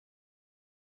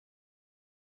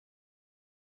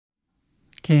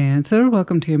Cancer,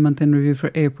 welcome to your month in review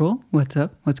for April. What's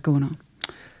up? What's going on?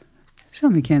 Show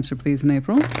me Cancer, please, in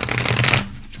April.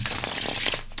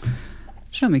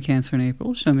 Show me Cancer in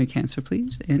April. Show me Cancer,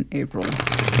 please, in April.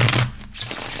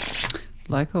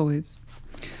 Like always.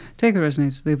 Take what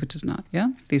resonates, leave what does not, yeah?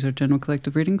 These are general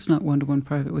collective readings, not one-to-one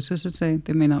private, which is to say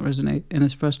they may not resonate. And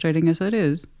as frustrating as that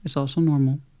is, it's also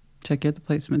normal. Check out the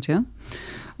placements, yeah?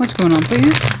 What's going on,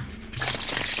 please?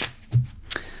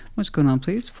 What's going on,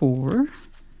 please, for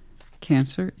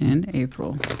Cancer in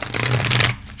April?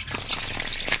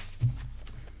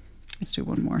 Let's do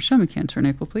one more. Show me Cancer in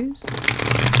April, please.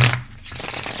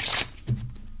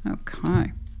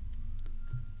 Okay.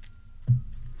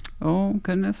 Oh,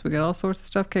 goodness. We got all sorts of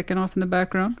stuff kicking off in the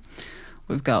background.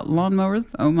 We've got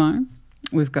lawnmowers. Oh, my.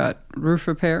 We've got roof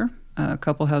repair. A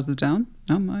couple houses down.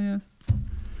 Oh, my,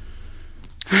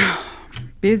 yes.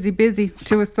 Busy, busy.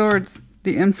 Two of Swords.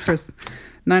 The Empress.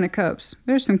 Nine of Cups.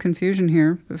 There's some confusion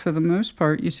here, but for the most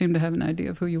part, you seem to have an idea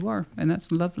of who you are, and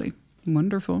that's lovely.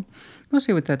 Wonderful. We'll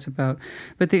see what that's about.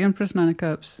 But the Empress, Nine of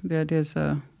Cups, the idea is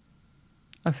I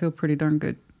feel pretty darn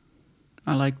good.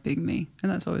 I like being me,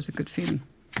 and that's always a good feeling.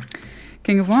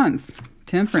 King of Wands.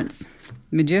 Temperance.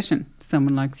 Magician.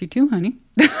 Someone likes you too, honey.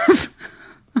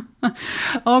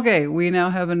 Okay, we now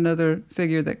have another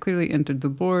figure that clearly entered the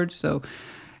board, so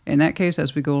in that case,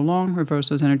 as we go along, reverse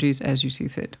those energies as you see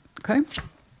fit. Okay?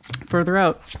 Further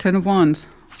out, Ten of Wands,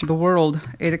 the World,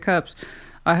 Eight of Cups.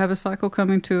 I have a cycle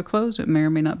coming to a close. It may or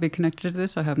may not be connected to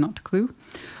this. I have not a clue.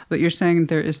 But you're saying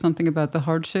there is something about the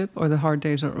hardship or the hard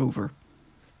days are over.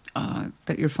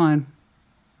 That you're fine.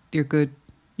 You're good.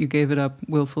 You gave it up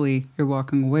willfully. You're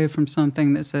walking away from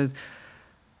something that says,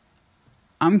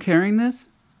 I'm carrying this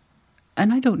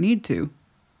and I don't need to.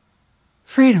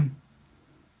 Freedom.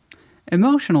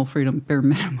 Emotional freedom, bare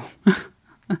minimum.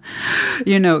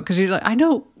 You know, because you're like,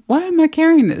 why am I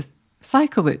carrying this?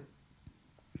 Cycle it.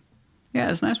 Yeah,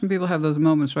 it's nice when people have those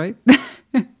moments, right?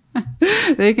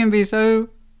 They can be so,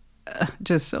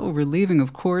 just so relieving,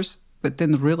 of course. But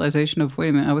then the realization of, wait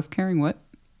a minute, I was carrying what?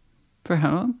 For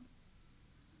how long?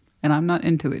 And I'm not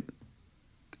into it.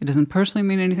 It doesn't personally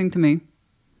mean anything to me.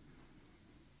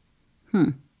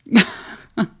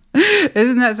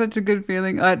 Isn't that such a good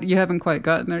feeling? You haven't quite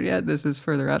gotten there yet. This is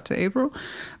further out to April,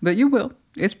 but you will.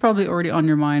 It's probably already on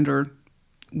your mind or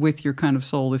with your kind of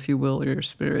soul, if you will, or your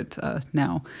spirit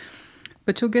now.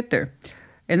 But you'll get there.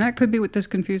 And that could be what this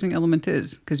confusing element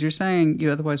is, because you're saying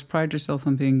you otherwise pride yourself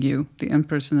on being you, the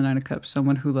Empress and the Nine of Cups,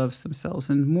 someone who loves themselves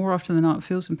and more often than not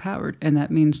feels empowered. And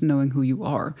that means knowing who you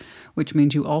are, which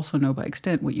means you also know by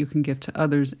extent what you can give to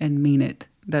others and mean it.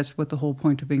 That's what the whole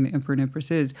point of being the Emperor and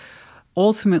Empress is.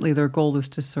 Ultimately, their goal is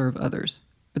to serve others,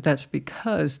 but that's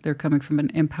because they're coming from an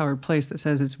empowered place that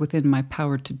says it's within my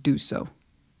power to do so.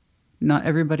 Not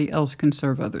everybody else can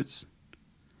serve others,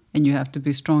 and you have to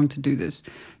be strong to do this.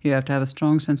 You have to have a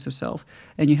strong sense of self,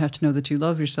 and you have to know that you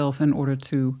love yourself in order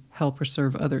to help or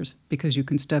serve others, because you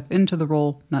can step into the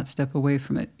role, not step away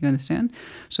from it. You understand?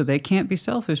 So they can't be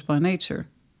selfish by nature.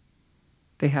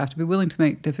 They have to be willing to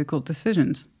make difficult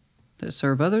decisions that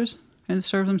serve others and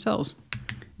serve themselves.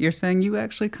 You're saying you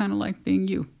actually kind of like being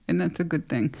you, and that's a good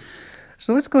thing.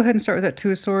 So let's go ahead and start with that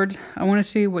Two of Swords. I want to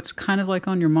see what's kind of like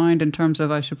on your mind in terms of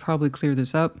I should probably clear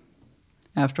this up.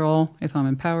 After all, if I'm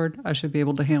empowered, I should be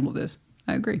able to handle this.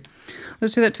 I agree.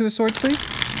 Let's do that Two of Swords, please.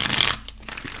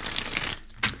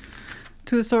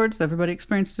 Two of Swords, everybody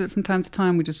experiences it from time to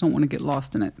time. We just don't want to get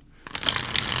lost in it.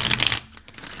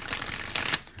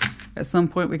 At some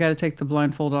point, we got to take the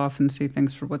blindfold off and see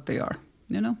things for what they are,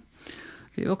 you know?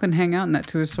 People can hang out in that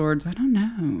Two of Swords, I don't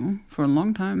know, for a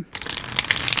long time.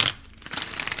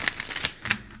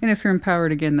 And if you're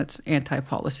empowered, again, that's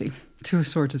anti-policy. Two of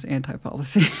Swords is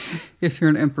anti-policy if you're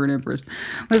an Emperor and Empress.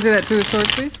 Let's do that Two of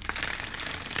Swords, please.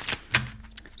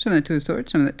 Show me that Two of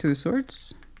Swords. Show me that Two of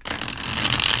Swords.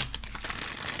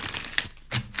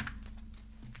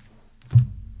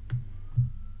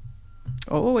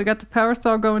 Oh, we got the Power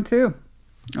Star going too.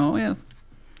 Oh, yes.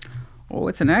 Oh,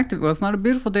 it's an active, well, it's not a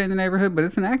beautiful day in the neighborhood, but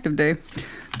it's an active day.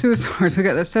 Two of Swords. We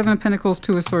got the Seven of Pentacles,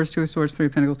 Two of Swords, Two of Swords, Three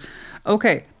of Pentacles.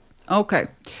 Okay.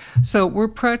 So we're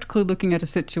practically looking at a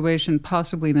situation,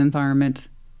 possibly an environment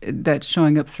that's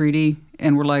showing up 3D,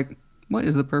 and we're like, what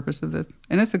is the purpose of this?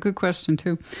 And it's a good question,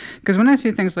 too. Because when I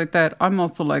see things like that, I'm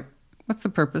also like, what's the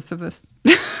purpose of this?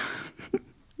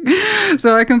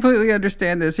 So I completely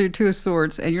understand this. You're Two of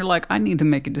Swords, and you're like, I need to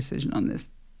make a decision on this.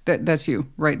 That's you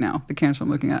right now, the Cancer I'm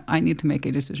looking at. I need to make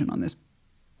a decision on this.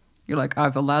 You're like,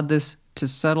 I've allowed this to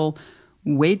settle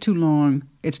way too long.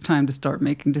 It's time to start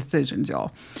making decisions,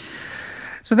 y'all.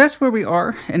 So that's where we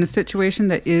are in a situation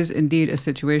that is indeed a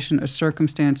situation, a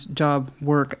circumstance, job,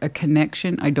 work, a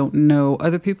connection. I don't know.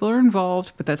 Other people are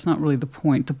involved, but that's not really the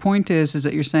point. The point is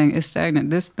that you're saying it's stagnant.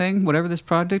 This thing, whatever this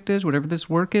project is, whatever this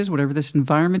work is, whatever this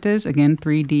environment is, again,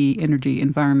 3D energy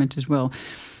environment as well,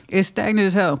 is stagnant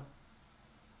as hell.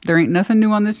 There ain't nothing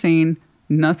new on the scene.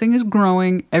 Nothing is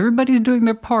growing. Everybody's doing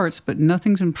their parts, but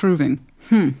nothing's improving.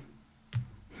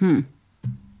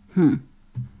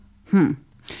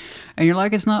 And you're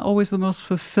like, it's not always the most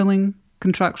fulfilling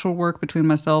contractual work between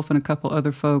myself and a couple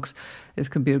other folks. This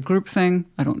could be a group thing.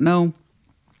 I don't know.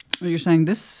 Or you're saying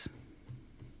this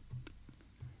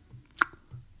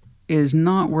is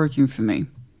not working for me.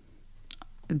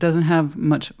 It doesn't have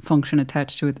much function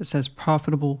attached to it that says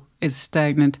profitable, it's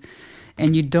stagnant,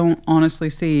 and you don't honestly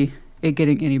see it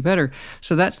getting any better.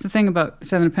 So that's the thing about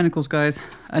Seven of Pentacles, guys.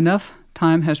 Enough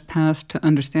time has passed to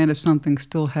understand if something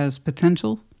still has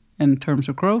potential in terms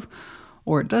of growth,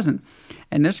 or it doesn't.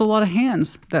 And there's a lot of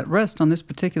hands that rest on this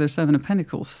particular Seven of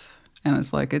Pentacles. And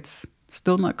it's like, it's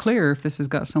still not clear if this has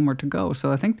got somewhere to go.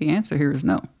 So I think the answer here is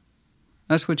no.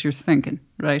 That's what you're thinking,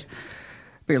 right?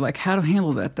 But you're like, how to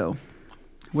handle that though?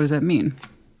 What does that mean?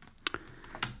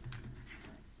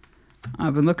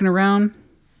 I've been looking around.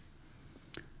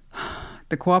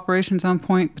 The cooperation's on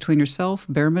point between yourself,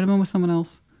 bare minimum with someone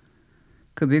else.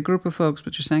 Could be a group of folks,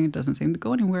 but you're saying it doesn't seem to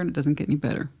go anywhere and it doesn't get any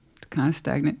better. It's kind of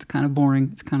stagnant, it's kind of boring,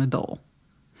 it's kind of dull.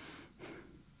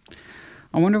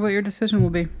 I wonder what your decision will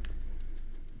be.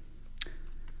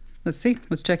 Let's see.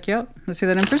 Let's check you out. Let's see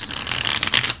that Empress.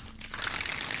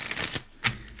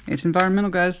 It's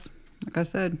environmental, guys. Like I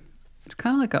said, it's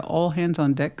kind of like an all hands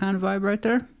on deck kind of vibe right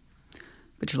there.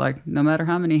 But you're like, no matter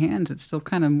how many hands, it still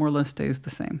kind of more or less stays the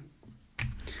same.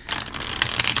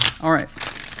 All right.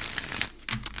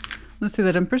 Let's see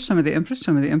that Empress. Show me the Empress.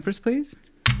 Show me the Empress, please.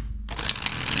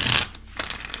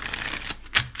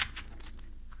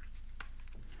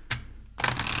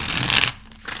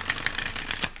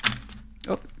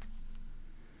 Oh.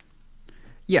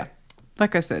 Yeah.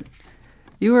 Like I said,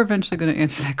 you are eventually going to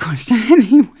answer that question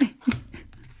anyway.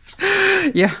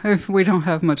 Yeah, if we don't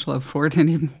have much love for it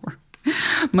anymore.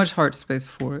 Much heart space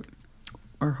for it.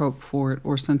 Or hope for it,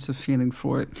 or sense of feeling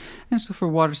for it. And so for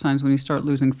water signs, when you start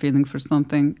losing feeling for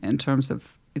something in terms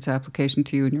of its application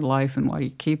to you in your life and why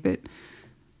you keep it,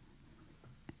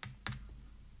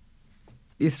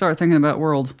 you start thinking about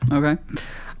world, okay?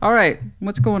 All right,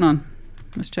 what's going on?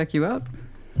 Let's check you out.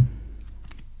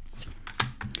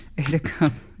 Eight of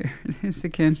Cups, there it is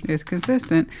again. It's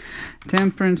consistent.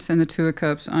 Temperance and the Two of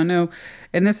Cups. I know.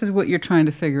 And this is what you're trying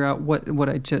to figure out, what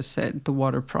I just said, the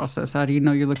water process. How do you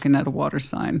know you're looking at a water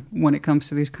sign? When it comes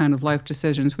to these kind of life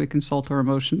decisions, we consult our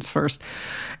emotions first.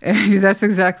 And that's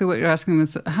exactly what you're asking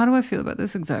with, how do I feel about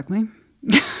this exactly?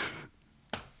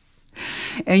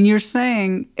 And you're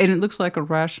saying, and it looks like a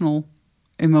rational,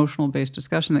 emotional-based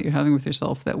discussion that you're having with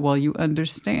yourself, that while you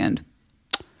understand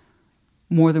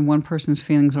more than one person's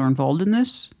feelings are involved in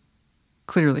this,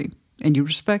 clearly, and you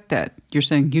respect that. You're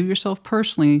saying you yourself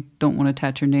personally don't want to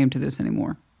attach your name to this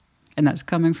anymore. And that's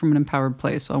coming from an empowered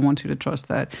place, so I want you to trust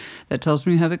that. That tells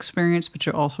me you have experience, but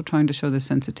you're also trying to show the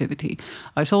sensitivity.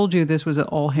 I told you this was an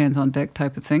all-hands-on-deck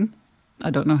type of thing. I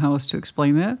don't know how else to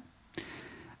explain that.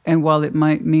 And while it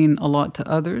might mean a lot to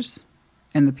others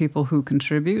and the people who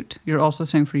contribute, you're also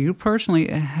saying for you personally,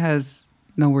 it has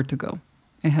nowhere to go.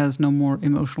 It has no more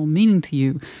emotional meaning to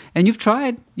you. And you've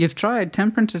tried. You've tried.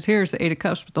 Temperance is here. It's the Eight of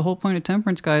Cups. But the whole point of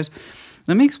temperance, guys,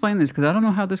 let me explain this because I don't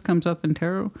know how this comes up in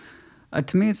tarot.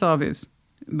 To me, it's obvious.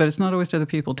 But it's not always to other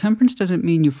people. Temperance doesn't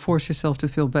mean you force yourself to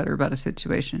feel better about a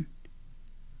situation.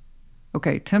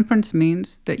 Okay, temperance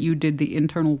means that you did the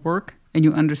internal work and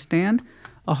you understand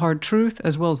a hard truth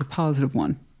as well as a positive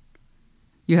one.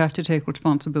 You have to take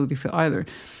responsibility for either.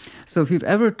 So if you've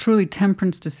ever truly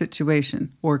temperanced a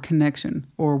situation or a connection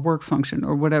or a work function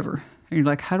or whatever, and you're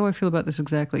like, how do I feel about this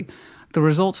exactly? The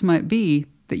results might be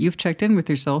that you've checked in with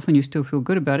yourself and you still feel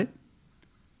good about it.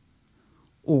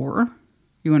 Or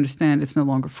you understand it's no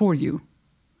longer for you.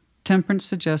 Temperance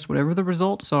suggests whatever the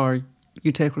results are,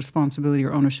 you take responsibility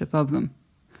or ownership of them.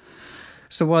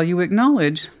 So while you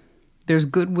acknowledge there's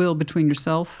goodwill between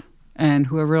yourself and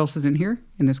whoever else is in here,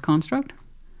 in this construct,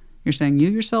 you're saying you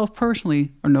yourself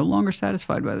personally are no longer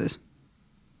satisfied by this.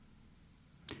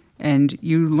 And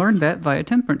you learned that via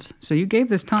temperance. So you gave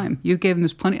this time. You gave them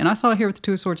this plenty. And I saw it here with the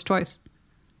Two of Swords twice.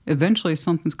 Eventually,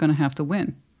 something's going to have to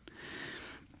win.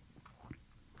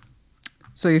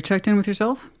 So you've checked in with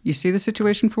yourself. You see the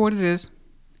situation for what it is.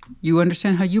 You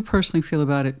understand how you personally feel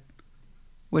about it.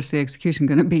 What's the execution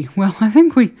going to be? Well, I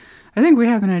think I think we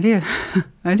have an idea.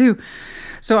 I do.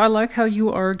 So I like how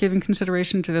you are giving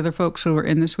consideration to the other folks who are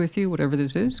in this with you, whatever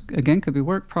this is. Again, could be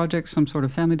work, project, some sort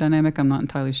of family dynamic I'm not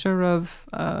entirely sure of,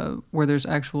 where there's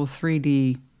actual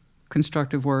 3D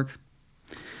constructive work.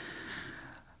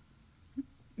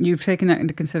 You've taken that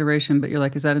into consideration, but you're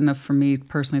like, is that enough for me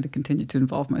personally to continue to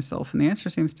involve myself? And the answer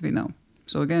seems to be no.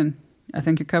 So again, I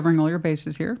think you're covering all your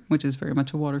bases here, which is very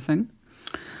much a water thing.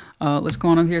 Let's go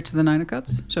on over here to the Nine of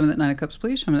Cups. Show me that Nine of Cups,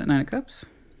 please. Show me that Nine of Cups.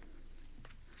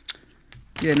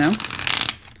 You know,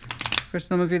 for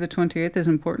some of you, the 28th is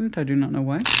important. I do not know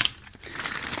why.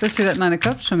 Let's see that Nine of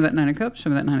Cups. Show me that Nine of Cups. Show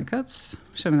me that Nine of Cups.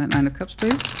 Show me that Nine of Cups,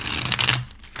 please.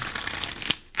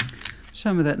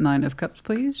 Show me that Nine of Cups,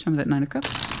 please. Show me that Nine of Cups.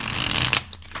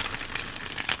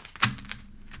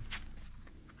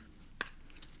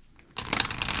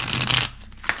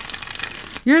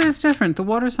 Yours is different. The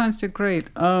water signs did great.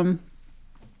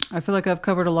 I feel like I've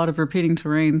covered a lot of repeating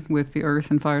terrain with the earth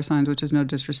and fire signs, which is no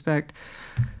disrespect.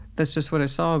 That's just what I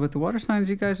saw. But the water signs,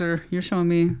 you're showing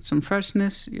me some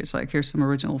freshness. It's like, here's some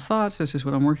original thoughts. This is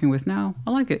what I'm working with now.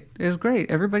 I like it. It's great.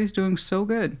 Everybody's doing so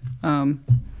good.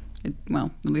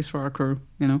 Well, at least for our crew,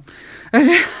 you know. I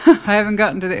haven't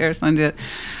gotten to the air signs yet.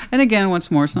 And again,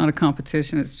 once more, it's not a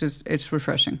competition. It's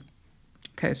refreshing.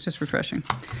 Okay, it's just refreshing.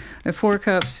 The Four of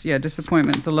Cups, yeah,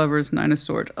 disappointment. The Lovers, Nine of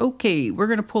Swords. Okay, we're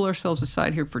going to pull ourselves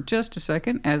aside here for just a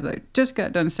second. As I just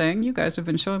got done saying, you guys have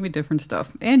been showing me different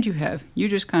stuff. And you have. You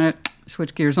just kind of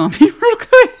switch gears on me real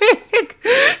quick.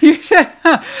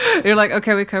 You're like,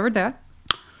 okay, we covered that.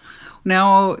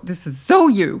 Now, this is so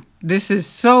you. This is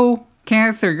so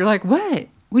Cancer. You're like, what?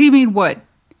 What do you mean, what?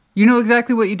 You know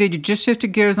exactly what you did. You just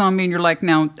shifted gears on me and you're like,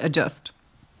 now adjust.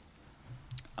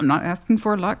 I'm not asking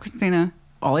for a lot, Christina.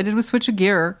 All I did was switch a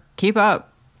gear. Keep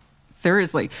up.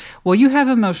 Seriously. Well, you have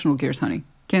emotional gears, honey.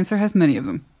 Cancer has many of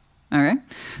them. All right?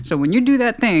 So when you do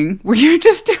that thing where you're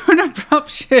just doing an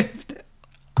abrupt shift,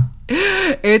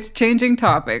 it's changing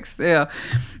topics. Yeah.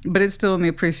 But it's still in the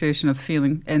appreciation of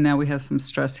feeling. And now we have some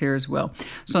stress here as well.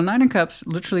 So Nine of Cups,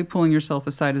 literally pulling yourself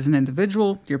aside as an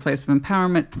individual, your place of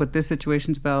empowerment, what this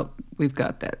situation's about, we've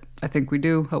got that. I think we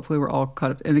do. Hopefully we're all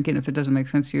caught up. And again, if it doesn't make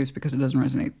sense to you, it's because it doesn't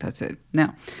resonate. That's it.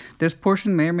 Now, this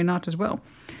portion may or may not as well.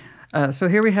 So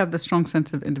here we have the strong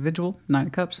sense of individual, Nine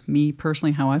of Cups, me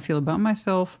personally, how I feel about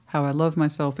myself, how I love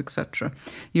myself, etc.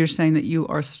 You're saying that you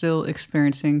are still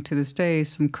experiencing to this day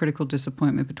some critical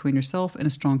disappointment between yourself and a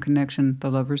strong connection.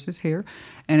 The Lovers is here,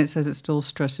 and it says it still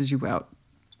stresses you out.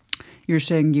 You're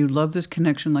saying you love this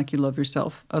connection like you love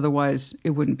yourself. Otherwise,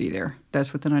 it wouldn't be there.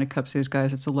 That's what the Nine of Cups is,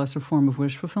 guys. It's a lesser form of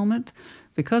wish fulfillment.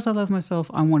 Because I love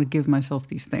myself, I want to give myself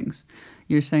these things.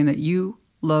 You're saying that you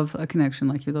love a connection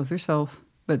like you love yourself,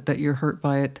 but that you're hurt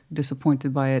by it,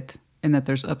 disappointed by it, and that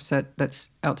there's upset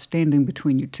that's outstanding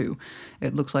between you two.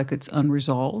 It looks like it's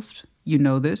unresolved. You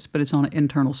know this, but it's on an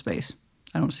internal space.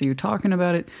 I don't see you talking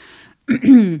about it.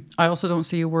 I also don't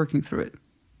see you working through it.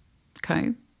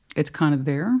 Okay? It's kind of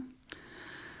there.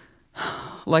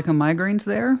 Like a migraine's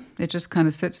there. It just kind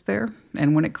of sits there.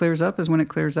 And when it clears up is when it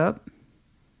clears up.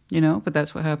 You know, but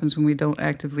that's what happens when we don't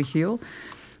actively heal.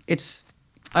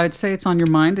 I'd say it's on your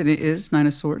mind, and it is Nine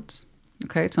of Swords.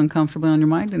 Okay, it's uncomfortably on your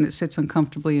mind, and it sits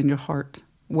uncomfortably in your heart.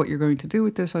 What you're going to do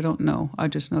with this, I don't know. I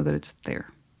just know that it's there.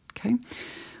 Okay,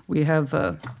 we have,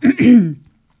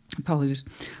 apologies,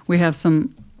 we have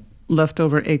some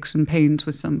leftover aches and pains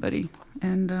with somebody,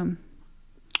 and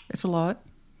it's a lot,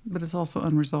 but it's also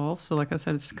unresolved. So like I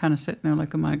said, it's kind of sitting there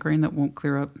like a migraine that won't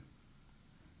clear up,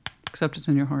 except it's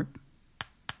in your heart.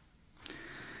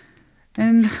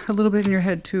 And a little bit in your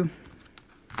head, too.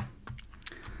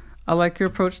 I like your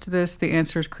approach to this. The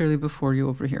answer is clearly before you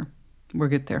over here. We'll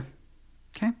get there.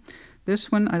 Okay?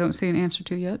 This one, I don't see an answer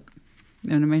to yet,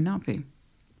 and it may not be.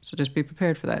 So just be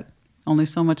prepared for that. Only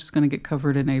so much is going to get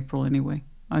covered in April anyway.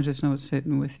 I just know it's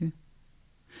sitting with you.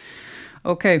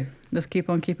 Okay, let's keep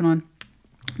on keeping on.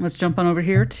 Let's jump on over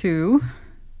here to...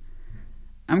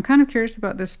 I'm kind of curious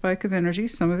about this spike of energy.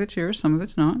 Some of it's yours, some of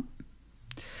it's not.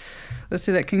 Let's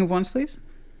see that King of Wands, please.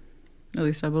 At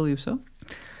least I believe so.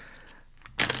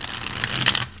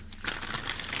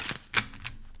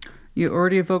 You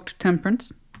already evoked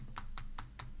Temperance.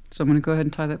 So I'm going to go ahead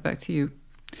and tie that back to you.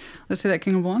 Let's see that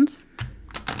King of Wands.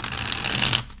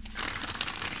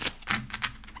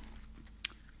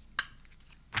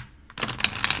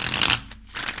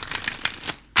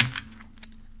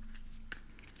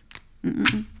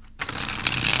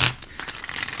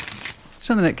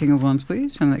 Show me that King of Wands,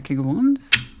 please. Show me that King of Wands.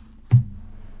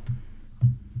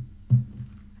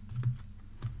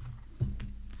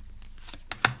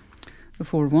 The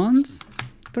Four of Wands,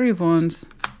 Three of Wands,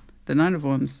 the Nine of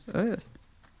Wands. Oh, yes.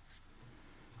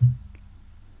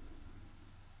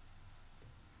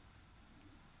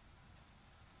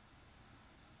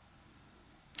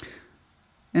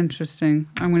 Interesting.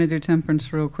 I'm going to do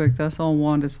Temperance real quick. That's all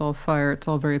wand. It's all fire. It's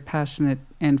all very passionate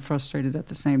and frustrated at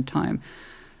the same time.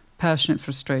 Passionate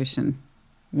frustration,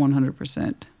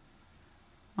 100%.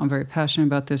 I'm very passionate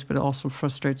about this, but it also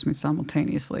frustrates me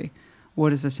simultaneously.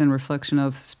 What is this in reflection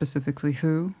of? Specifically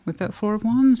who with that Four of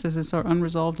Wands? Is this our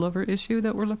unresolved lover issue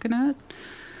that we're looking at?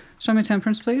 Show me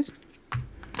Temperance, please.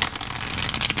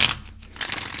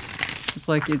 It's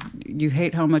like you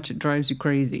hate how much it drives you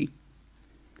crazy.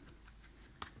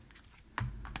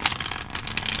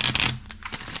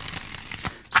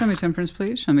 Show me Temperance,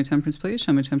 please. Show me Temperance, please.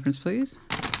 Show me Temperance, please.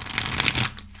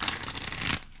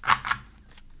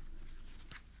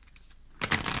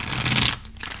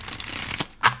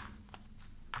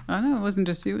 I know it wasn't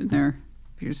just you in there.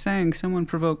 You're saying someone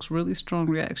provokes really strong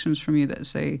reactions from you that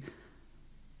say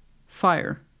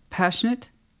fire, passionate,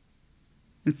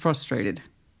 and frustrated.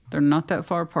 They're not that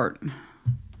far apart.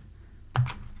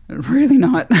 They're really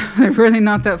not. They're really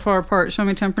not that far apart. Show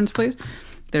me Temperance, please.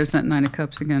 There's that Nine of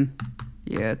Cups again.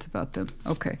 Yeah, it's about them.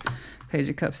 Okay. Page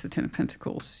of Cups, the Ten of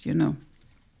Pentacles, you know.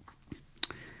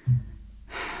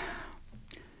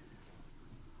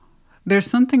 There's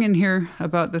something in here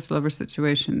about this lover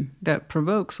situation that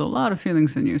provokes a lot of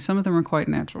feelings in you. Some of them are quite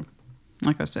natural.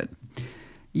 Like I said,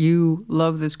 you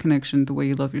love this connection the way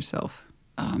you love yourself.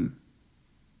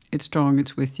 It's strong,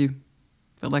 it's with you.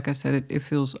 But like I said, it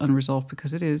feels unresolved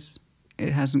because it is.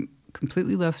 It hasn't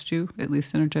completely left you, at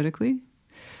least energetically.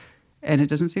 And it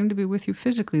doesn't seem to be with you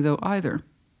physically, though, either.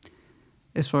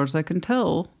 As far as I can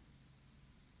tell,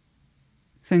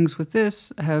 things with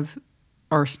this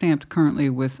are stamped currently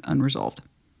with unresolved.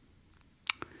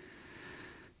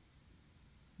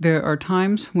 There are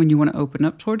times when you want to open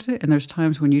up towards it, and there's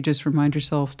times when you just remind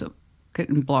yourself to get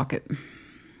and block it.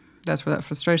 That's where that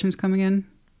frustration is coming in.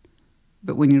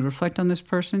 But when you reflect on this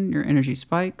person, your energy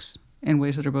spikes in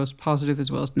ways that are both positive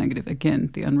as well as negative. Again,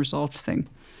 the unresolved thing.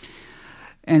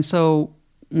 And so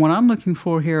what I'm looking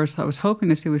for here is I was hoping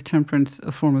to see with Temperance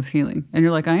a form of healing. And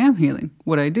you're like, I am healing.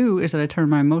 What I do is that I turn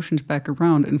my emotions back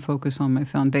around and focus on my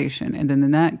foundation. And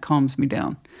then that calms me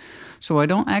down. So I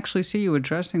don't actually see you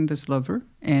addressing this lover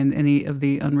and any of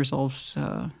the unresolved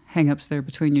hang-ups there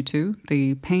between you two.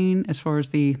 The pain as far as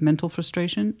the mental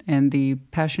frustration and the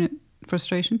passionate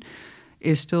frustration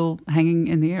is still hanging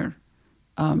in the air.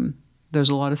 There's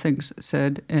a lot of things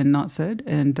said and not said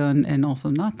and done and also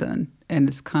not done. And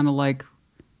it's kind of like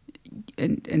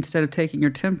instead of taking your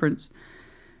Temperance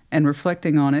and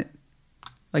reflecting on it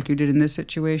like you did in this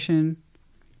situation,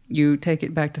 you take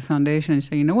it back to foundation and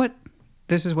say, you know what?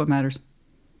 This is what matters.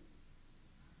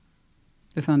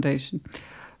 The foundation.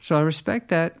 So I respect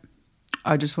that.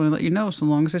 I just want to let you know, so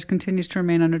long as this continues to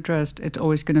remain unaddressed, it's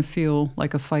always going to feel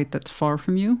like a fight that's far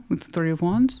from you with the Three of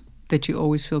Wands, that you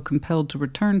always feel compelled to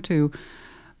return to,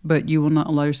 but you will not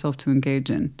allow yourself to engage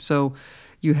in. So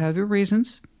you have your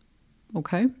reasons,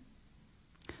 okay?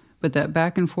 But that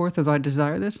back and forth of I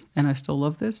desire this and I still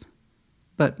love this,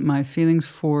 but my feelings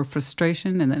for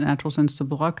frustration and the natural sense to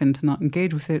block and to not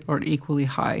engage with it are equally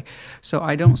high. So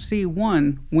I don't see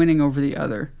one winning over the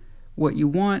other. What you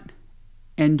want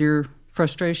and your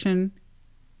frustration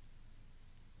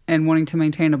and wanting to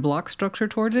maintain a block structure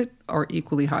towards it are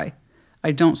equally high.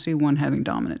 I don't see one having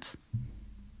dominance.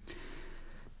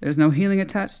 There's no healing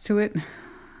attached to it.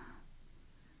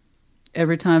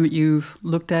 Every time you've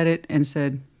looked at it and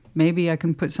said, maybe I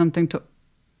can put something to...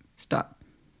 Stop.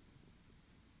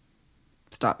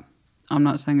 Stop. I'm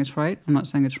not saying it's right. I'm not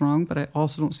saying it's wrong, but I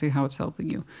also don't see how it's helping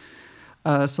you.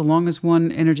 So long as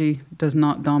one energy does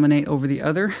not dominate over the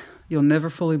other, you'll never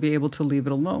fully be able to leave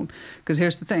it alone. Because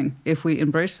here's the thing. If we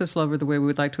embrace this lover the way we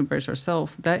would like to embrace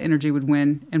ourselves, that energy would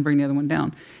win and bring the other one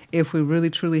down. If we really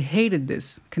truly hated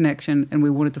this connection and we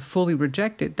wanted to fully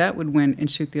reject it, that would win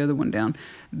and shoot the other one down.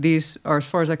 These are, as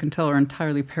far as I can tell, are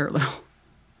entirely parallel.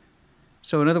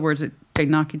 So in other words, they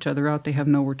knock each other out. They have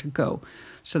nowhere to go.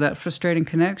 So that frustrating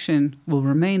connection will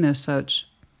remain as such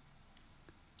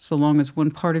so long as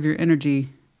one part of your energy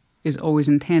is always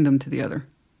in tandem to the other.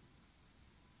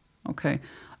 Okay,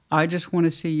 I just want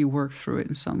to see you work through it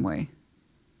in some way.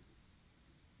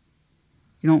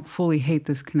 You don't fully hate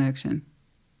this connection,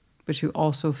 but you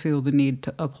also feel the need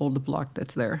to uphold the block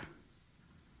that's there.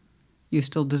 You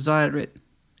still desire it,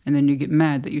 and then you get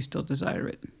mad that you still desire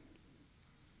it.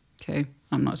 Okay,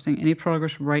 I'm not seeing any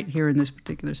progress right here in this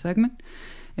particular segment.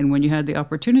 And when you had the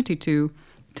opportunity to,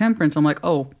 Temperance, I'm like,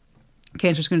 oh,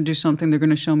 Cancer's going to do something. They're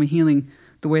going to show me healing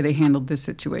the way they handled this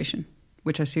situation,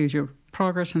 which I see as your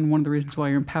progress and one of the reasons why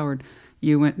you're empowered.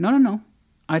 You went, no, no, no.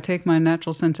 I take my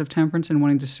natural sense of temperance and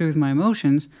wanting to soothe my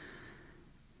emotions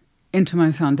into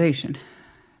my foundation.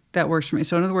 That works for me.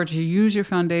 So in other words, you use your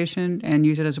foundation and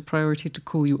use it as a priority to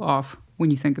cool you off when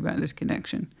you think about this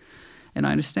connection. And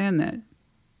I understand that.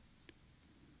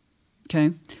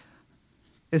 Okay?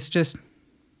 It's just,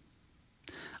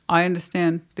 I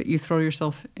understand that you throw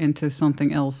yourself into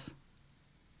something else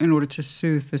in order to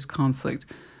soothe this conflict.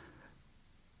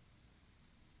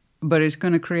 But it's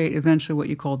going to create eventually what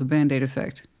you call the Band-Aid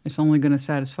effect. It's only going to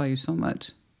satisfy you so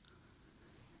much.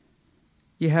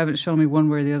 You haven't shown me one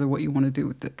way or the other what you want to do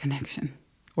with the connection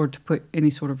or to put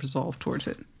any sort of resolve towards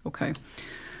it. Okay.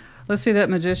 Let's see that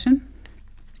Magician.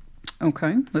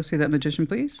 Okay. Let's see that Magician,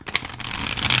 please.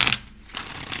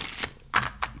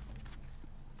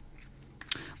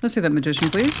 Let's see that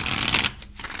Magician, please.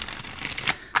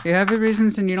 You have your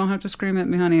reasons and you don't have to scream at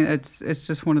me, honey. It's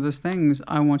just one of those things.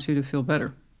 I want you to feel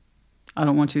better. I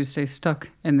don't want you to stay stuck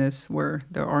in this where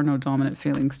there are no dominant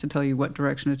feelings to tell you what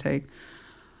direction to take.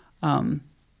 I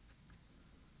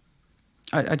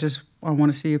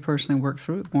want to see you personally work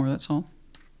through it more, that's all.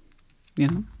 You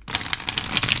know?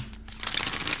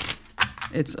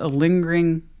 It's a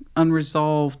lingering,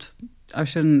 unresolved, I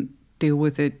shouldn't deal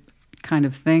with it kind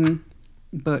of thing.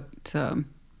 But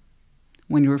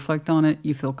when you reflect on it,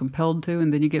 you feel compelled to,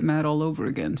 and then you get mad all over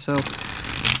again. So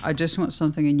I just want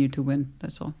something in you to win,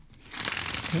 that's all.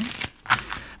 Okay.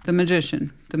 The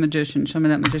Magician. The Magician. Show me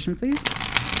that Magician, please.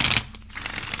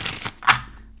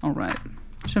 All right.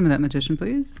 Show me that Magician,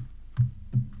 please.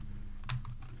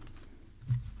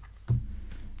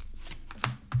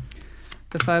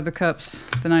 The Five of Cups,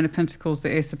 the Nine of Pentacles, the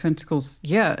Ace of Pentacles.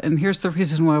 Yeah, and here's the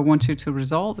reason why I want you to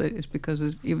resolve it is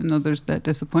because even though there's that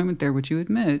disappointment there, which you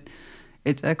admit,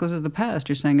 it's echoes of the past.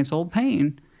 You're saying it's old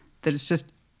pain, that it's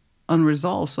just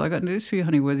unresolved. So I got news for you,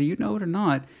 honey, whether you know it or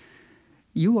not.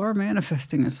 You are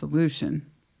manifesting a solution.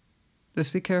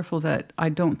 Just be careful that I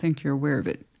don't think you're aware of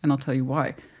it, and I'll tell you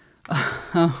why.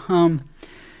 I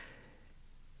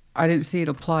didn't see it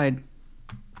applied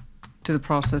to the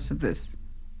process of this.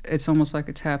 It's almost like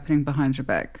it's happening behind your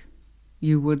back.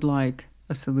 You would like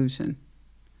a solution.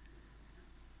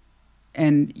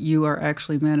 And you are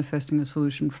actually manifesting a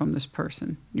solution from this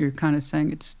person. You're kind of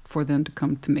saying it's for them to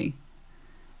come to me.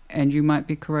 And you might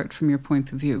be correct from your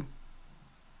point of view.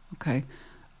 Okay?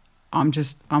 I'm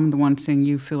the one seeing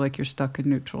you feel like you're stuck in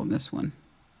neutral in this one.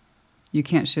 You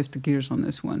can't shift the gears on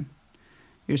this one.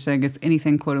 You're saying if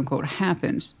anything, quote unquote,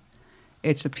 happens,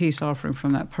 it's a peace offering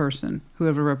from that person,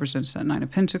 whoever represents that Nine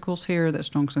of Pentacles here, that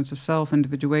strong sense of self,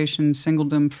 individuation,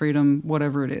 singledom, freedom,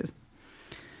 whatever it is.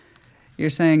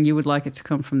 You're saying you would like it to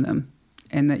come from them,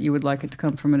 and that you would like it to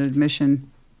come from an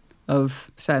admission of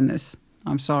sadness.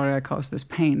 I'm sorry I caused this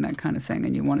pain, that kind of thing,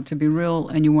 and you want it to be real,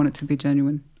 and you want it to be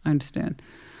genuine. I understand.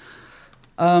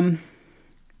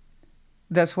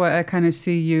 That's why I kind of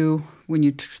see you, when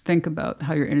you think about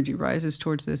how your energy rises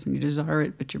towards this, and you desire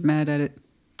it, but you're mad at it.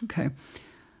 Okay.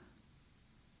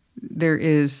 There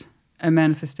is a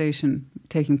manifestation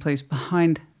taking place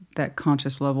behind that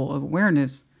conscious level of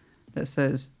awareness that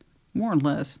says, more or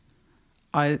less,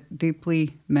 I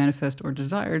deeply manifest or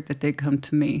desired that they come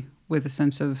to me with a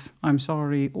sense of I'm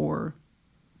sorry or,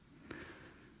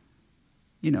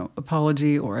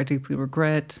 apology, or I deeply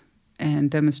regret, and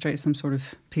demonstrate some sort of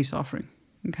peace offering.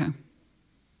 Okay.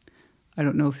 I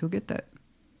don't know if you'll get that,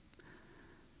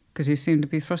 because you seem to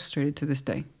be frustrated to this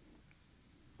day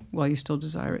while you still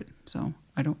desire it. So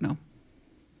I don't know.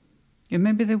 And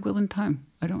maybe they will in time.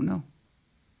 I don't know.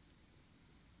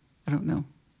 I don't know.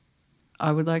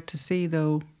 I would like to see,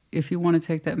 though, if you want to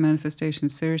take that manifestation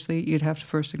seriously, you'd have to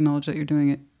first acknowledge that you're doing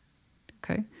it.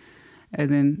 Okay? And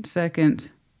then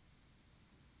second,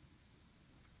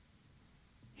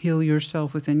 heal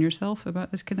yourself within yourself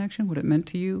about this connection, what it meant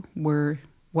to you,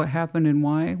 what happened and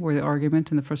why, where the argument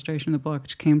and the frustration and the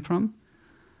blockage came from.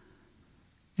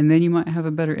 And then you might have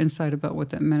a better insight about what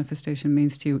that manifestation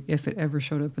means to you if it ever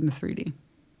showed up in the 3D.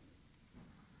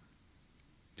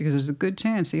 Because there's a good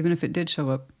chance, even if it did show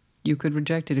up, you could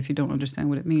reject it if you don't understand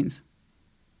what it means.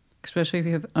 Especially if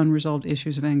you have unresolved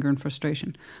issues of anger and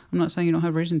frustration. I'm not saying you don't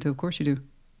have reason to, of course you do.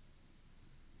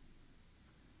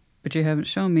 But you haven't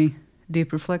shown me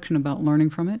deep reflection about learning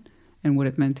from it and what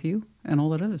it meant to you and all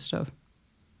that other stuff.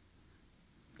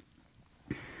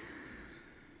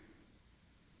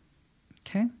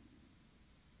 Okay?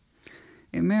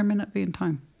 It may or may not be in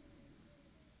time.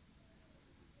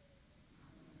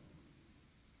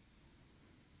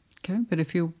 Okay, but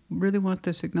if you really want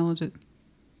this, acknowledge it.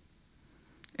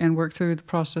 And work through the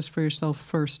process for yourself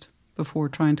first before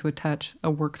trying to attach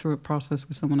a work through it process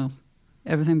with someone else.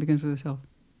 Everything begins with yourself.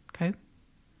 Okay?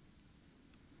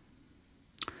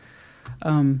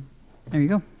 There you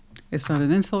go. It's not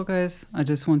an insult, guys. I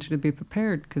just want you to be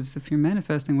prepared, because if you're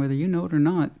manifesting, whether you know it or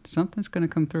not, something's going to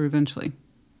come through eventually.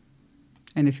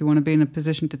 And if you want to be in a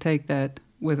position to take that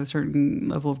with a certain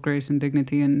level of grace and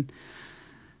dignity and,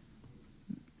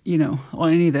 you know,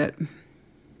 on any of that,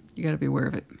 you got to be aware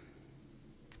of it.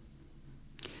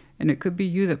 And it could be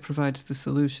you that provides the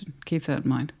solution. Keep that in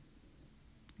mind.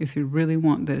 If you really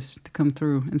want this to come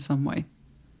through in some way,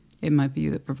 it might be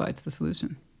you that provides the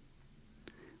solution.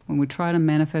 When we try to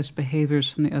manifest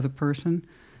behaviors from the other person,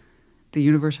 the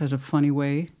universe has a funny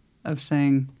way of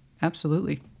saying,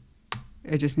 absolutely.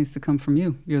 It just needs to come from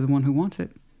you. You're the one who wants it.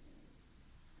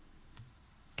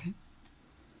 Okay?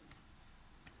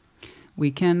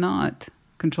 We cannot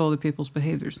control the people's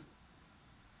behaviors.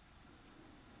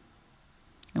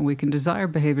 And we can desire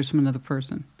behaviors from another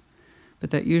person.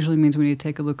 But that usually means we need to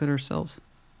take a look at ourselves.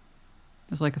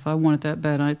 It's like, if I want it that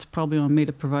bad, it's probably on me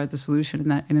to provide the solution, and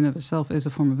that in and of itself is a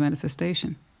form of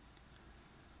manifestation.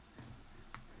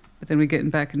 But then we're getting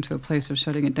back into a place of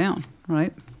shutting it down,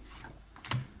 right?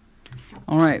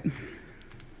 All right.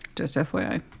 Just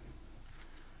FYI.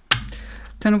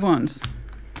 10 of Wands.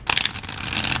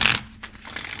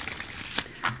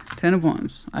 10 of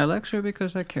Wands. I lecture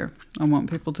because I care. I want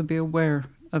people to be aware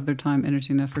of their time,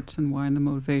 energy, and efforts, and why, and the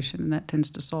motivation, and that tends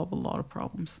to solve a lot of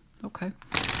problems. Okay.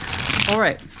 All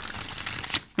right.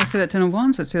 Let's see that 10 of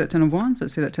Wands. Let's see that 10 of Wands.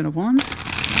 Let's see that 10 of Wands.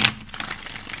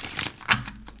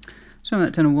 Show me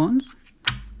that 10 of Wands.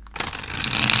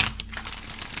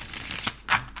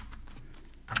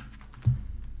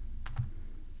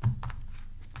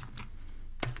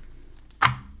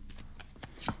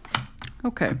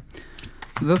 Okay.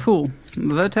 The Fool,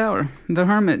 the Tower, the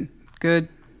Hermit. Good.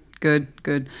 Good,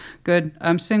 good, good.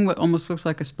 I'm seeing what almost looks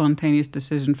like a spontaneous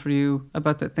decision for you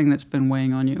about that thing that's been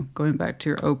weighing on you. Going back to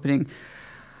your opening,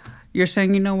 you're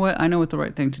saying, you know what? I know what the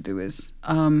right thing to do is.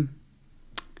 I'm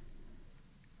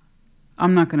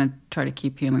not going to try to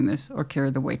keep healing this or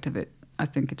carry the weight of it. I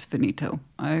think it's finito.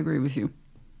 I agree with you.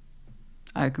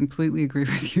 I completely agree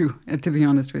with you, and to be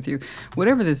honest with you.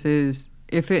 Whatever this is,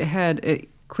 if it had a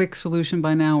quick solution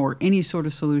by now, or any sort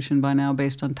of solution by now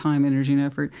based on time, energy, and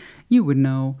effort, you would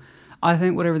know. I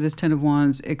think whatever this 10 of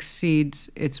Wands exceeds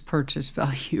its purchase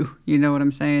value, you know what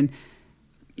I'm saying,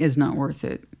 is not worth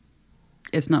it.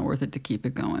 It's not worth it to keep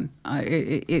it going.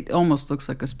 It almost looks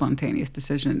like a spontaneous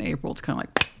decision in April. It's kind of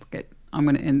like, okay, I'm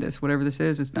going to end this. Whatever this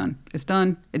is, it's done. It's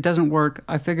done. It doesn't work.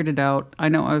 I figured it out. I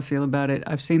know how I feel about it.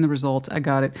 I've seen the results. I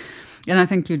got it. And I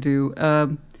think you do.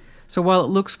 So while it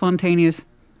looks spontaneous,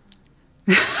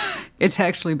 it's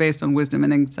actually based on wisdom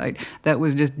and insight that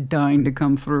was just dying to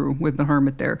come through with the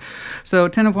Hermit there. So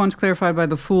 10 of Wands clarified by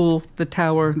the Fool, the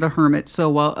Tower, the Hermit. So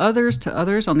while others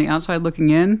on the outside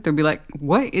looking in, they'll be like,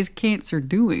 what is Cancer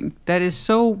doing? That is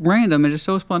so random. It is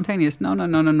so spontaneous. No.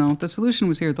 The solution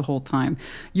was here the whole time.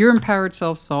 Your empowered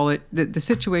self saw it. The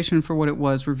situation for what it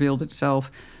was revealed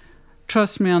itself.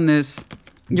 Trust me on this.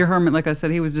 Your Hermit, like I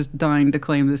said, he was just dying to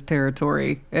claim this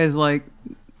territory as like,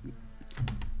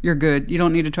 you're good. You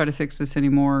don't need to try to fix this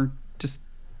anymore. Just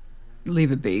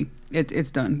leave it be.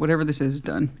 It's done. Whatever this is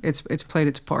done. It's played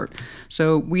its part.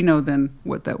 So we know then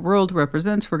what that world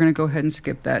represents. We're going to go ahead and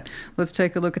skip that. Let's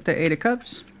take a look at the 8 of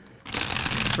Cups.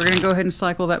 We're going to go ahead and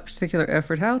cycle that particular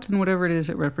effort out and whatever it is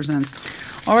it represents.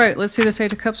 All right, let's see this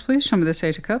 8 of Cups, please. Show me this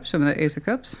 8 of Cups. Show me that 8 of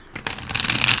Cups.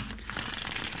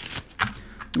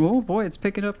 Oh boy, it's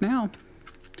picking up now.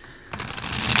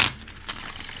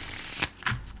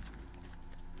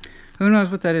 Who knows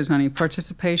what that is, honey?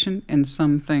 Participation in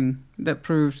something that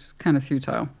proves kind of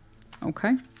futile.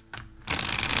 Okay?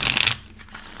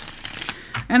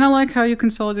 And I like how you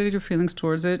consolidated your feelings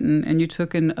towards it and you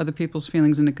took in other people's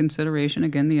feelings into consideration.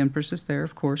 Again, the Empress is there,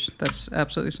 of course. That's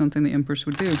absolutely something the Empress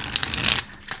would do.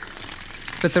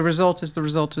 But the result is the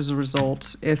result is the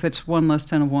result. If it's one less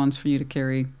 10 of Wands for you to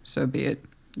carry, so be it.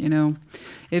 You know?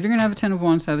 If you're going to have a 10 of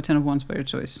Wands, have a 10 of Wands by your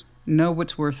choice. Know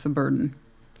what's worth the burden.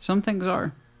 Some things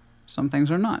are. Some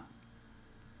things are not.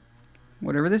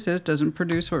 Whatever this is doesn't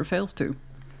produce or it fails to.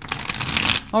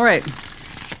 All right.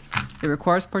 It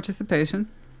requires participation.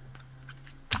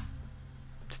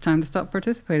 It's time to stop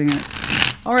participating in it.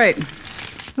 All right.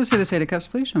 Let's see this 8 of Cups,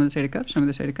 please. Show me this 8 of Cups. Show me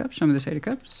this 8 of Cups. Show me this 8 of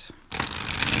Cups.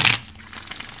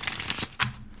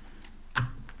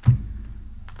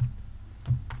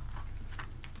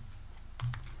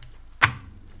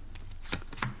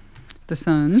 The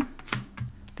Sun.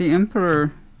 The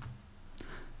Emperor.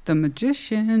 The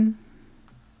Magician.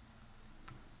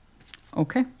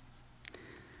 Okay.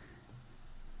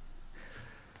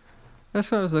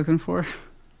 That's what I was looking for.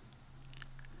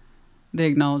 The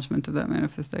acknowledgement of that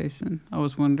manifestation. I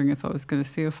was wondering if I was going to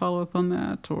see a follow-up on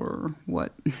that or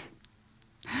what.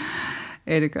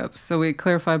 Eight of Cups. So we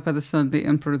clarified by the Sun, the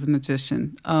Emperor, the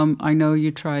Magician. I know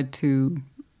you tried to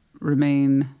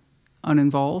remain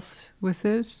uninvolved with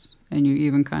this, and you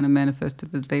even kind of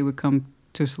manifested that they would come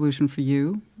to a solution for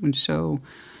you and show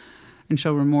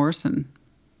remorse and,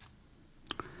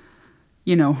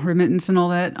 you know, remittance and all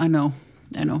that. I know.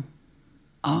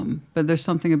 But there's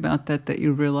something about that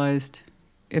you realized,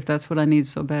 if that's what I need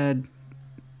so bad,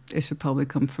 it should probably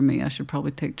come from me. I should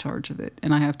probably take charge of it.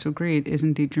 And I have to agree, it is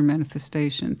indeed your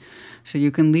manifestation. So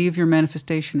you can leave your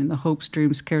manifestation in the hopes,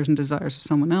 dreams, cares, and desires of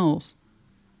someone else.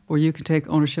 Or you can take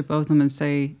ownership of them and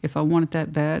say, if I want it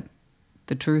that bad,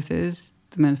 the truth is,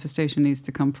 the manifestation needs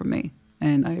to come from me.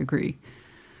 And I agree.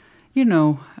 You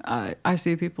know, I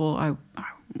see people, I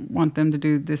want them to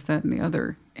do this, that, and the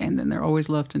other. And then they're always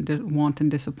left in want and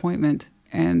disappointment.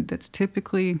 And that's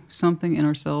typically something in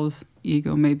ourselves,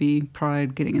 ego, maybe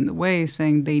pride getting in the way,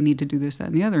 saying they need to do this, that,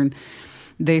 and the other. And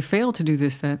they fail to do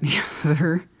this, that, and the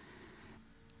other.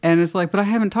 And it's like, but I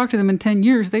haven't talked to them in 10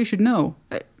 years. They should know.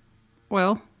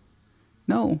 Well,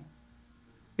 no.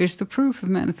 It's the proof of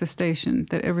manifestation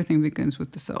that everything begins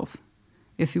with the self.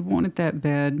 If you want it that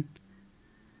bad,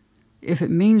 if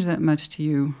it means that much to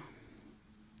you,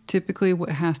 typically what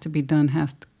has to be done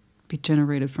has to be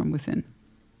generated from within.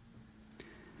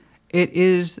 It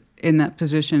is in that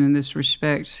position in this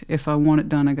respect. If I want it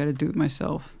done, I got to do it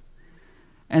myself.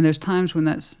 And there's times when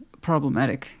that's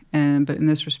problematic. But in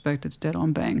this respect, it's dead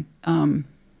on bang. I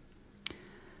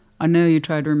know you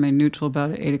tried to remain neutral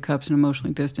about it, Eight of Cups and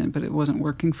emotionally distant, but it wasn't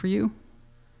working for you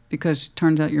because it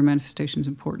turns out your manifestation is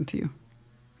important to you.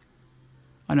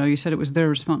 I know you said it was their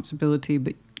responsibility,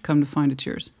 but come to find it's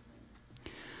yours.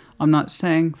 I'm not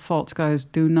saying faults, guys.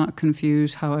 Do not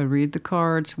confuse how I read the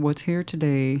cards, what's here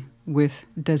today, with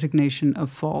designation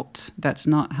of fault. That's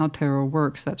not how tarot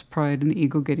works. That's pride and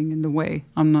ego getting in the way.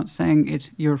 I'm not saying it's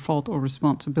your fault or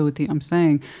responsibility. I'm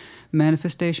saying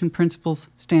manifestation principles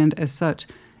stand as such.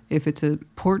 If it's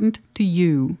important to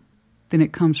you, then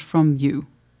it comes from you.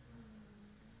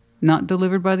 Not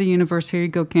delivered by the universe. Here you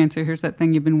go, Cancer. Here's that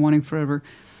thing you've been wanting forever.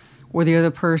 Or the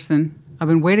other person. I've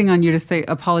been waiting on you to say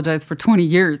apologize for 20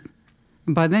 years.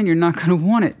 And by then, you're not going to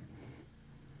want it.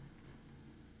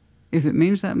 If it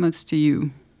means that much to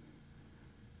you,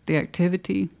 the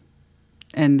activity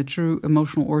and the true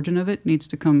emotional origin of it needs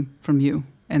to come from you.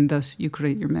 And thus, you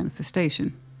create your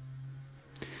manifestation.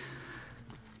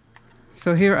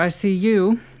 So here I see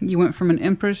you. You went from an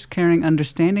Empress carrying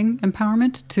understanding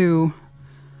empowerment to,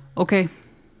 okay,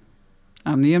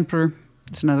 I'm the Emperor.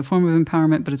 It's another form of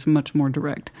empowerment, but it's much more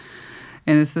direct.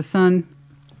 And it's the Sun,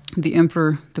 the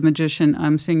Emperor, the Magician.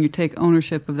 I'm seeing you take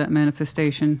ownership of that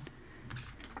manifestation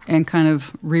and kind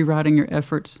of rerouting your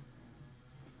efforts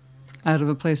out of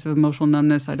a place of emotional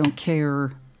numbness. I don't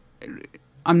care.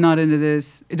 I'm not into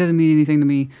this. It doesn't mean anything to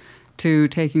me, to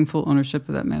taking full ownership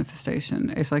of that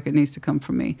manifestation. It's like it needs to come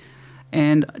from me.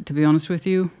 And to be honest with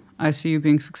you, I see you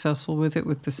being successful with it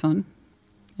with the Sun.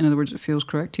 In other words, it feels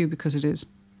correct to you because it is.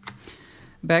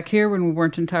 Back here, when we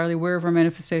weren't entirely aware of our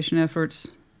manifestation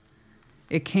efforts,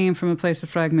 it came from a place of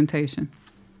fragmentation.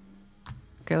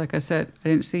 Okay, like I said, I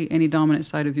didn't see any dominant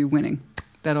side of you winning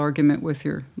that argument with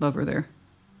your lover there.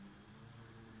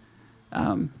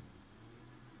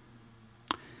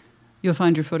 You'll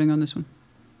find your footing on this one.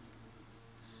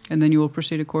 And then you will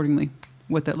proceed accordingly.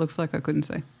 What that looks like, I couldn't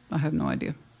say. I have no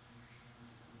idea.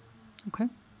 Okay?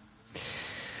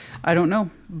 I don't know,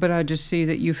 but I just see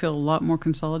that you feel a lot more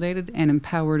consolidated and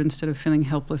empowered instead of feeling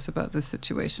helpless about this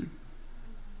situation.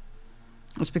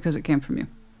 It's because it came from you.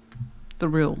 The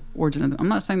real origin of it. I'm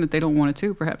not saying that they don't want it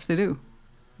to. Perhaps they do.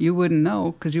 You wouldn't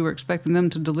know because you were expecting them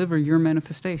to deliver your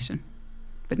manifestation.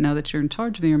 But now that you're in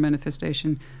charge of your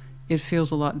manifestation, it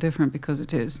feels a lot different because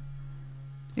it is.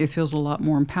 It feels a lot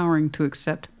more empowering to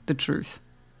accept the truth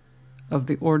of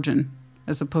the origin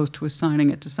as opposed to assigning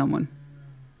it to someone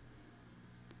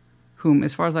whom,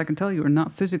 as far as I can tell, you are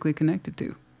not physically connected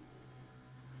to.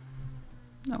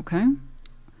 Okay?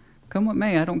 Come what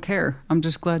may, I don't care. I'm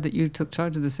just glad that you took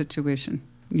charge of the situation.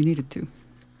 You needed to.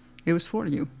 It was for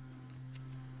you.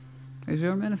 It was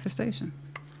your manifestation.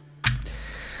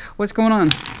 What's going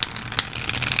on?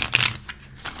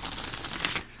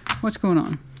 What's going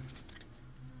on?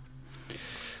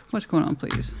 What's going on,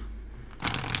 please?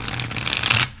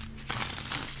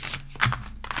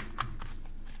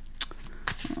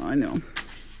 Oh, I know.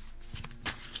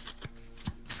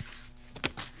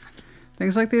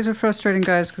 Things like these are frustrating,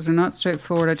 guys, because they're not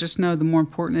straightforward. I just know the more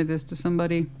important it is to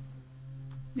somebody,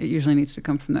 it usually needs to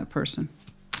come from that person.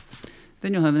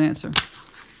 Then you'll have an answer.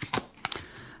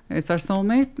 It's our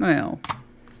soulmate? Well.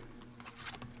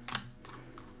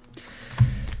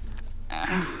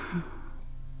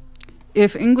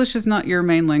 If English is not your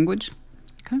main language,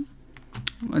 okay,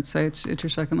 let's say it's your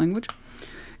second language,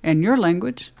 and your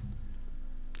language,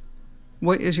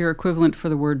 what is your equivalent for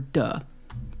the word duh?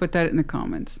 Put that in the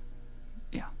comments.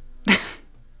 Yeah.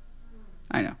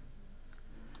 I know.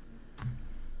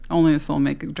 Only a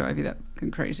soulmate could drive you that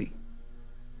crazy.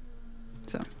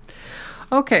 So,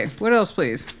 okay, what else,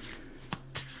 please?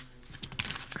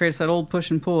 Creates that old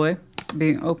push and pull, eh?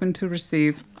 Being open to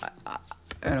receive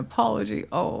an apology.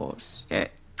 Oh,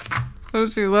 shit.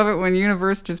 Don't you love it when the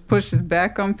universe just pushes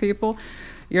back on people?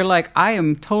 You're like, I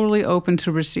am totally open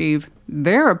to receive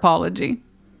their apology.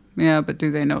 Yeah, but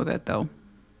do they know that, though?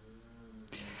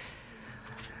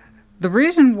 The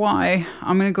reason why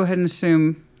I'm going to go ahead and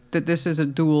assume that this is a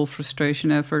dual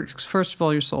frustration effort. First of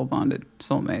all, you're soul bonded,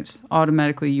 soulmates.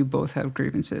 Automatically, you both have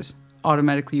grievances.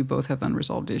 Automatically, you both have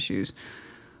unresolved issues.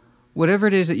 Whatever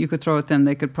it is that you could throw at them,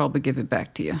 they could probably give it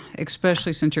back to you,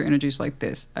 especially since your energy is like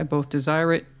this. I both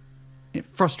desire it. It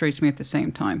frustrates me at the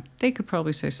same time. They could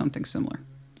probably say something similar.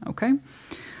 Okay?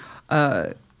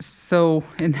 So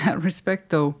in that respect,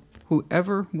 though,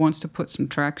 whoever wants to put some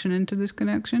traction into this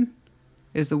connection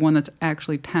is the one that's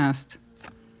actually tasked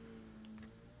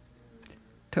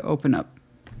to open up.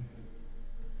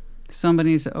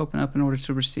 Somebody needs to open up in order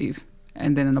to receive.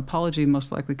 And then an apology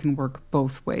most likely can work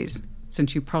both ways,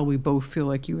 since you probably both feel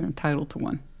like you are entitled to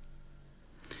one.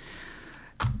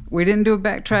 We didn't do a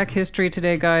backtrack history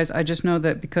today, guys. I just know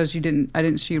that because I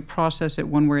didn't see you process it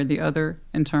one way or the other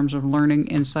in terms of learning,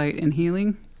 insight, and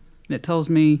healing. It tells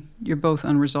me you're both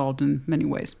unresolved in many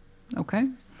ways. Okay?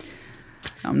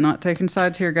 I'm not taking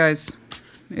sides here, guys.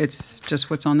 It's just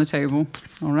what's on the table.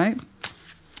 All right?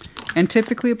 And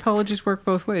typically apologies work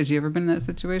both ways. You ever been in that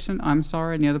situation? I'm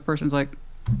sorry. And the other person's like,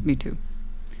 me too.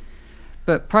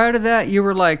 But prior to that, you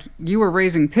were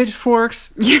raising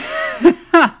pitchforks. You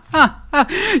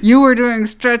were doing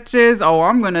stretches. Oh,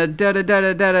 I'm going to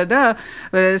da-da-da-da-da-da-da.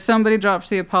 But somebody drops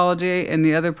the apology and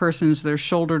the other person's, their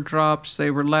shoulder drops, they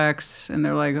relax, and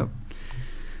they're like, oh,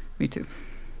 me too.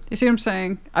 You see what I'm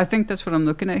saying? I think that's what I'm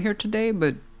looking at here today,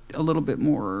 but a little bit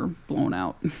more blown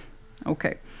out.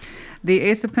 Okay. The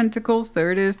Ace of Pentacles,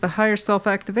 there it is, the higher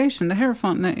self-activation, the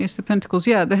Hierophant and the Ace of Pentacles.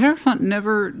 Yeah, the Hierophant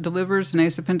never delivers an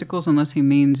Ace of Pentacles unless he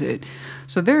means it.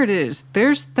 So there it is.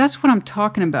 That's what I'm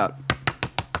talking about.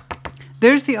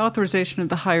 There's the authorization of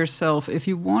the higher self. If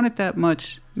you want it that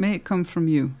much, may it come from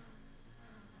you.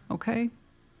 Okay?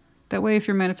 That way, if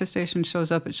your manifestation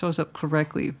shows up, it shows up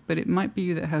correctly. But it might be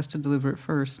you that has to deliver it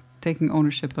first, taking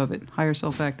ownership of it, higher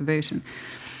self-activation.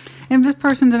 And if this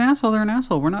person's an asshole, they're an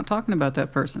asshole. We're not talking about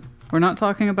that person. We're not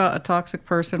talking about a toxic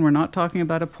person. We're not talking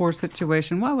about a poor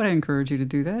situation. Why would I encourage you to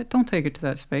do that? Don't take it to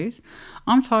that space.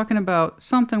 I'm talking about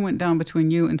something went down between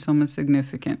you and someone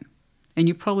significant. And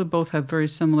you probably both have very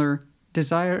similar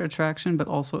desire, attraction, but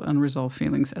also unresolved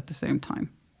feelings at the same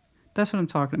time. That's what I'm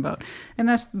talking about. And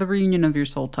that's the reunion of your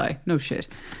soul tie. No shit.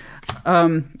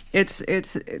 That's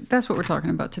what we're talking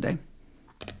about today.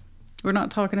 We're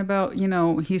not talking about,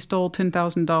 he stole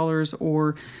 $10,000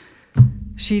 or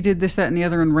she did this, that, and the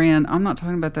other and ran. I'm not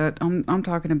talking about that. I'm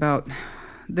talking about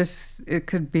this. It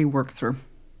could be worked through.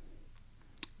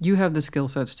 You have the skill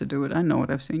sets to do it. I know it.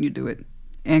 I've seen you do it.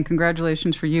 And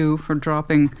congratulations for you for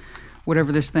dropping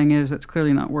whatever this thing is that's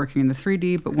clearly not working in the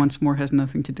 3D, but once more has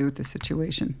nothing to do with this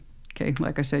situation. Okay,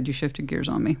 like I said, you shifted gears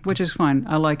on me, which is fine.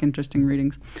 I like interesting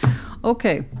readings.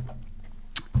 Okay.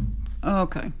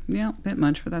 Okay. Yeah, a bit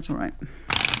much, but that's all right.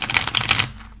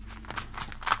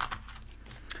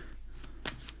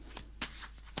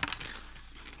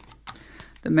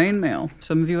 The main male.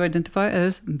 Some of you identify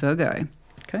as the guy.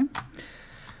 Okay.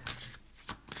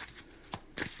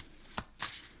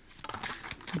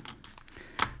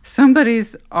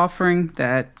 Somebody's offering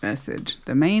that message.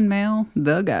 The main male,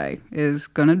 the guy, is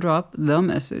going to drop the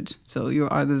message. So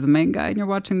you're either the main guy and you're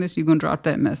watching this, you're going to drop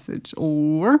that message.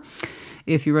 Or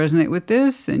if you resonate with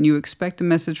this and you expect a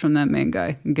message from that main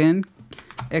guy, again,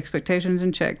 expectations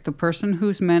in check. The person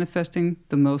who's manifesting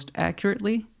the most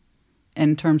accurately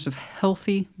in terms of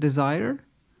healthy desire,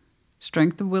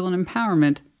 strength of will, and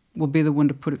empowerment will be the one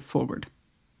to put it forward.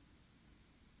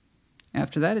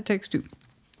 After that, it takes two.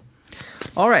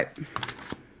 All right.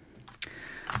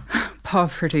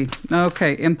 Poverty.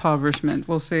 Okay, impoverishment.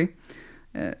 We'll see.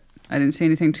 I didn't see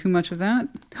anything too much of that.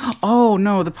 Oh,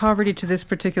 no, the poverty to this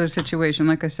particular situation.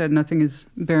 Like I said, nothing is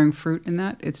bearing fruit in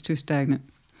that. It's too stagnant.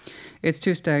 It's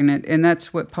too stagnant. And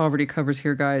that's what poverty covers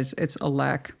here, guys. It's a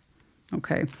lack.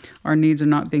 Okay. Our needs are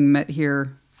not being met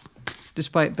here.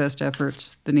 Despite best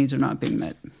efforts, the needs are not being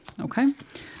met. Okay.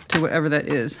 To whatever that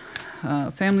is.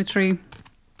 Family tree.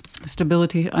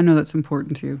 Stability, I know that's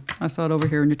important to you. I saw it over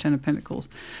here in your Ten of Pentacles.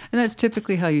 And that's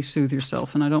typically how you soothe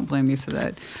yourself, and I don't blame you for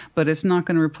that. But it's not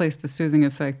going to replace the soothing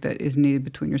effect that is needed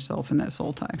between yourself and that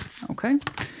soul tie. Okay?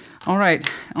 All right.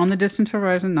 On the distant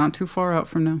horizon, not too far out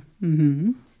from now.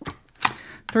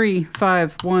 3,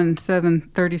 5, 1, 7,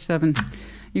 37.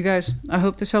 You guys, I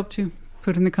hope this helped you.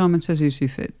 Put in the comments as you see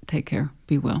fit. Take care.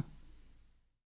 Be well.